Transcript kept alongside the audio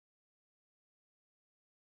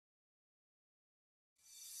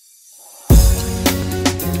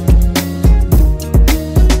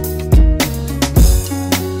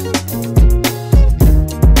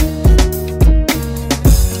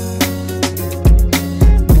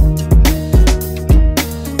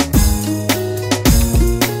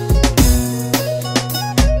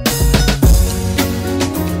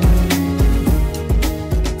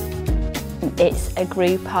a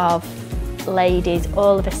group of ladies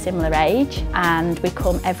all of a similar age, and we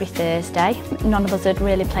come every Thursday. None of us had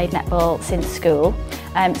really played netball since school,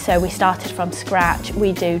 so we started from scratch.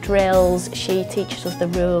 We do drills, she teaches us the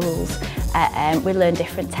rules, we learn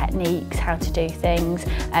different techniques, how to do things,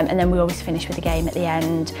 and then we always finish with a game at the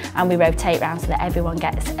end, and we rotate round so that everyone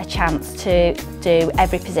gets a chance to do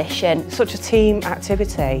every position. Such a team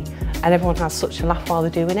activity, and everyone has such a laugh while they're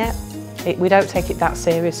doing it. We don't take it that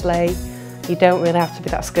seriously. You don't really have to be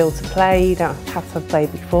that skilled to play, you don't have to have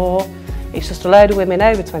played before. It's just a load of women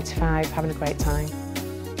over 25 having a great time.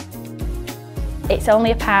 It's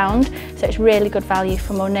only £1, so it's really good value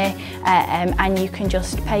for money, and you can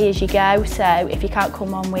just pay as you go, so if you can't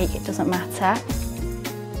come 1 week it doesn't matter.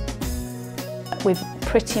 We've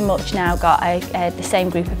pretty much now got the same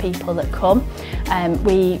group of people that come.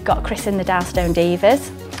 We got Chris and the Downstone Divas,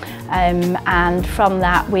 and from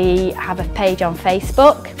that we have a page on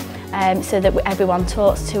Facebook, so that everyone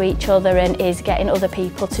talks to each other and is getting other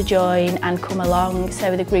people to join and come along,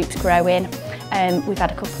 so the group's growing. We've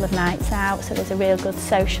had a couple of nights out, so there's a real good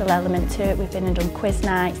social element to it. We've been and done quiz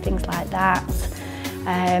nights, things like that,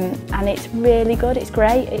 and it's really good, it's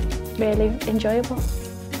great, it's really enjoyable.